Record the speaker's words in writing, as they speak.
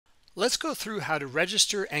Let's go through how to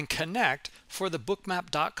register and connect for the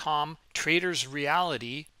Bookmap.com Traders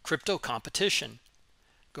Reality crypto competition.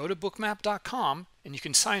 Go to Bookmap.com and you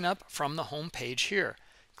can sign up from the home page here.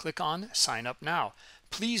 Click on Sign Up Now.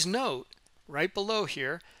 Please note, right below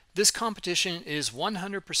here, this competition is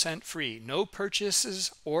 100% free. No purchases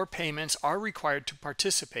or payments are required to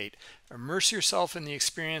participate. Immerse yourself in the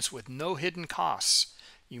experience with no hidden costs.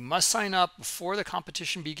 You must sign up before the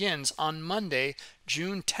competition begins on Monday,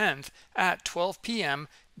 June 10th at 12 p.m.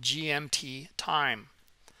 GMT time.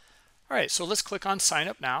 All right, so let's click on Sign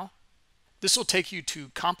Up Now. This will take you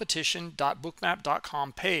to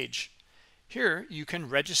competition.bookmap.com page. Here you can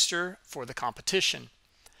register for the competition.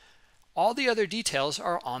 All the other details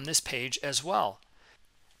are on this page as well.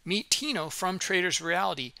 Meet Tino from Traders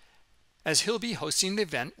Reality as he'll be hosting the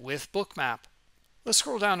event with Bookmap. Let's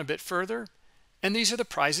scroll down a bit further. And these are the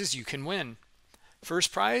prizes you can win.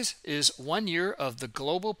 First prize is 1 year of the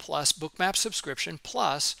Global Plus Bookmap subscription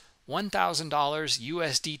plus $1,000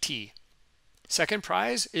 USDT. Second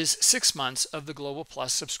prize is 6 months of the Global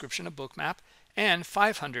Plus subscription of Bookmap and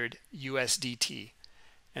 500 USDT.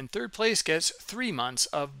 And third place gets 3 months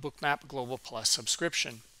of Bookmap Global Plus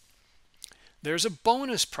subscription. There's a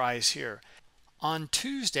bonus prize here. On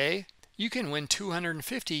Tuesday, you can win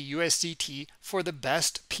 250 USDT for the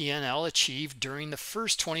best P&L achieved during the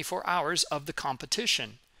first 24 hours of the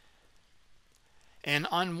competition. And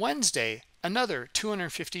on Wednesday, another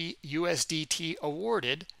 250 USDT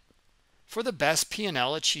awarded for the best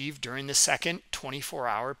P&L achieved during the second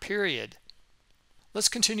 24-hour period. Let's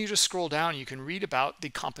continue to scroll down. You can read about the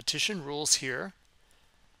competition rules here.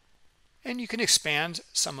 And you can expand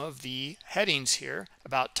some of the headings here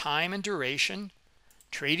about time and duration,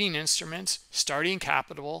 trading instruments, starting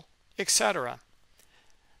capital, etc.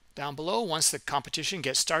 Down below, once the competition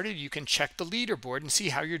gets started, you can check the leaderboard and see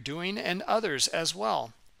how you're doing and others as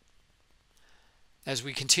well. As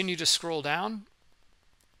we continue to scroll down,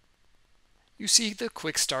 you see the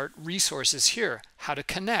quick start resources here, how to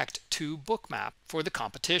connect to Bookmap for the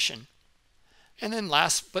competition. And then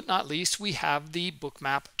last but not least, we have the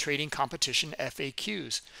Bookmap trading competition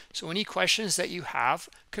FAQs. So any questions that you have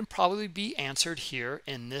can probably be answered here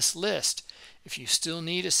in this list. If you still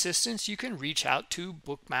need assistance, you can reach out to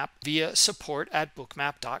Bookmap via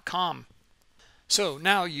support@bookmap.com. So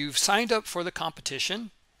now you've signed up for the competition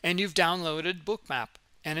and you've downloaded Bookmap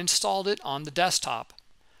and installed it on the desktop.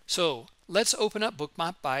 So let's open up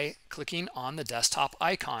Bookmap by clicking on the desktop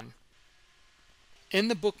icon. In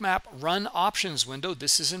the Bookmap Run Options window,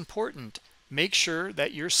 this is important. Make sure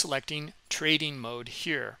that you're selecting Trading Mode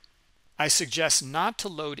here. I suggest not to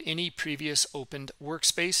load any previous opened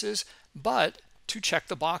workspaces, but to check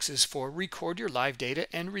the boxes for record your live data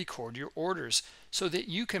and record your orders so that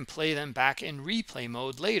you can play them back in replay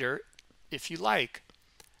mode later if you like.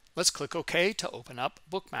 Let's click OK to open up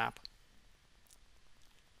Bookmap.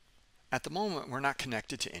 At the moment, we're not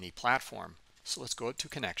connected to any platform. So let's go to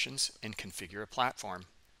Connections and configure a platform.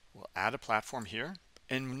 We'll add a platform here.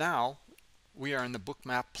 And now we are in the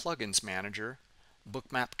Bookmap Plugins Manager,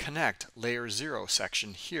 Bookmap Connect Layer 0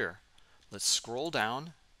 section here. Let's scroll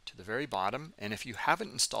down to the very bottom. And if you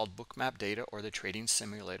haven't installed Bookmap Data or the Trading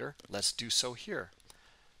Simulator, let's do so here.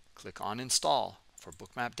 Click on Install for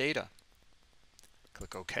Bookmap Data.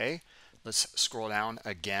 Click OK. Let's scroll down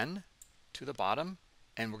again to the bottom.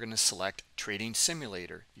 And we're going to select Trading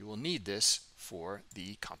Simulator. You will need this for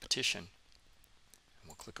the competition. And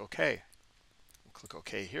we'll click OK. We'll click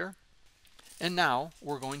OK here. And now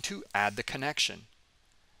we're going to add the connection.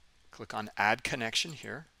 Click on Add Connection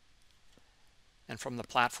here. And from the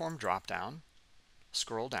platform drop-down,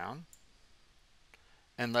 scroll down.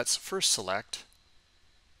 And let's first select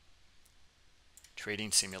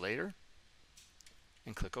Trading Simulator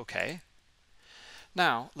and click OK.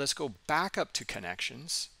 Now, let's go back up to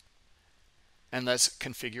Connections, and let's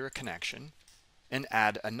configure a connection and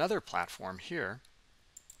add another platform here.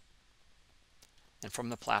 And from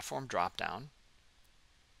the platform drop-down,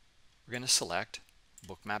 we're going to select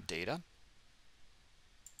Bookmap Data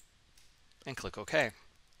and click OK.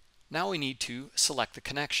 Now we need to select the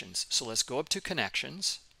connections. So let's go up to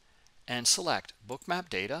Connections and select Bookmap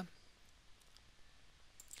Data.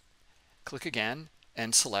 Click again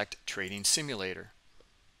and select Trading Simulator.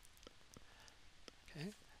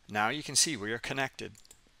 Now you can see we are connected.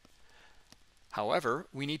 However,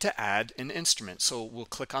 we need to add an instrument, so we'll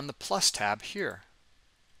click on the plus tab here.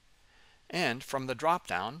 And from the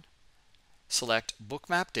drop-down, select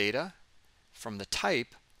Bookmap Data. From the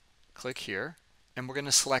type, click here, and we're going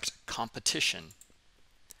to select Competition.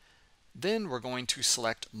 Then we're going to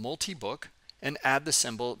select Multi-Book and add the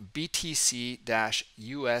symbol BTC-USDT.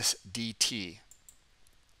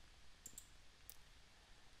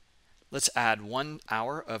 Let's add 1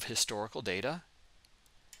 hour of historical data,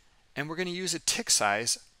 and we're going to use a tick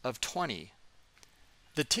size of 20.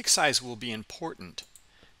 The tick size will be important.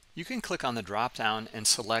 You can click on the drop down and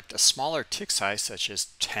select a smaller tick size such as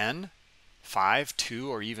 10, 5,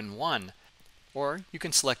 2, or even 1. Or you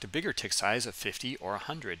can select a bigger tick size of 50 or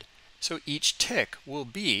 100. So each tick will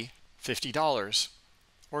be $50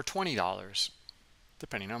 or $20,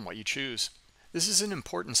 depending on what you choose. This is an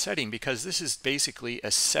important setting because this is basically a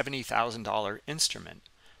 $70,000 instrument.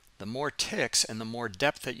 The more ticks and the more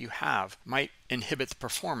depth that you have might inhibit the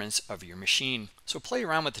performance of your machine. So play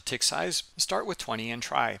around with the tick size, start with 20 and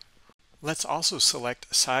try. Let's also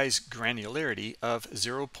select size granularity of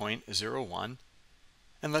 0.01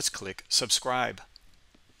 and let's click subscribe.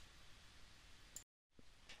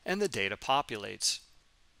 And the data populates.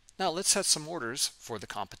 Now let's set some orders for the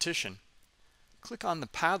competition. Click on the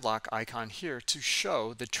padlock icon here to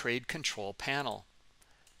show the trade control panel.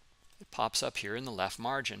 It pops up here in the left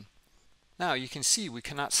margin. Now you can see we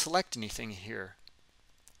cannot select anything here.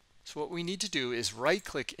 So what we need to do is right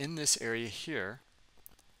click in this area here.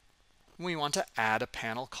 We want to add a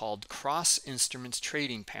panel called Cross Instruments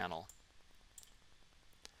Trading Panel.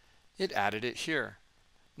 It added it here.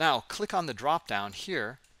 Now click on the drop down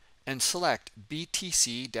here and select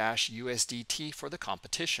BTC-USDT for the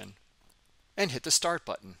competition and hit the start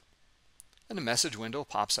button. And a message window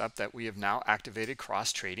pops up that we have now activated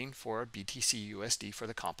cross trading for BTC-USD for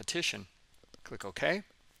the competition. Click OK.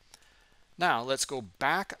 Now let's go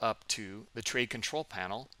back up to the trade control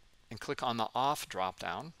panel and click on the off drop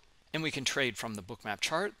down, and we can trade from the Bookmap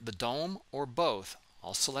chart, the DOM, or both.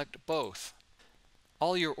 I'll select both.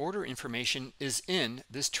 All your order information is in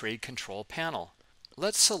this trade control panel.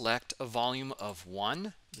 Let's select a volume of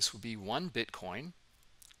 1. This would be 1 Bitcoin.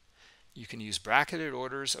 You can use bracketed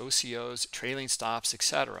orders, OCOs, trailing stops,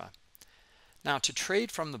 etc. Now to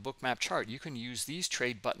trade from the Bookmap chart, you can use these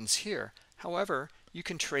trade buttons here. However, you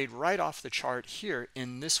can trade right off the chart here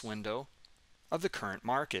in this window of the current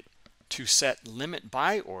market. To set limit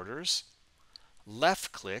buy orders,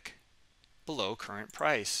 left click below current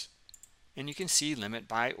price, and you can see limit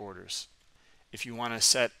buy orders. If you want to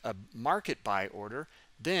set a market buy order,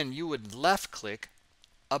 then you would left click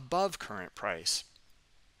above current price.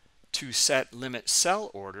 To set limit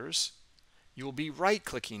sell orders, you will be right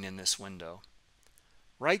clicking in this window.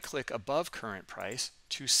 Right click above current price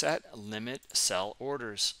to set limit sell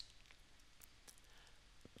orders.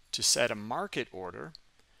 To set a market order,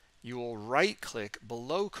 you will right click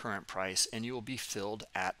below current price and you will be filled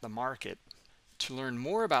at the market. To learn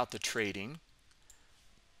more about the trading,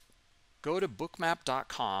 go to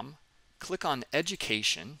bookmap.com, click on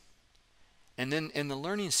Education, and then in the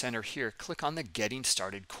Learning Center here, click on the Getting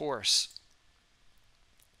Started course.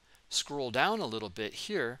 Scroll down a little bit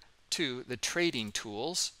here to the Trading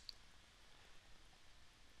Tools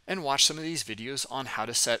and watch some of these videos on how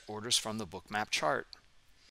to set orders from the Bookmap chart.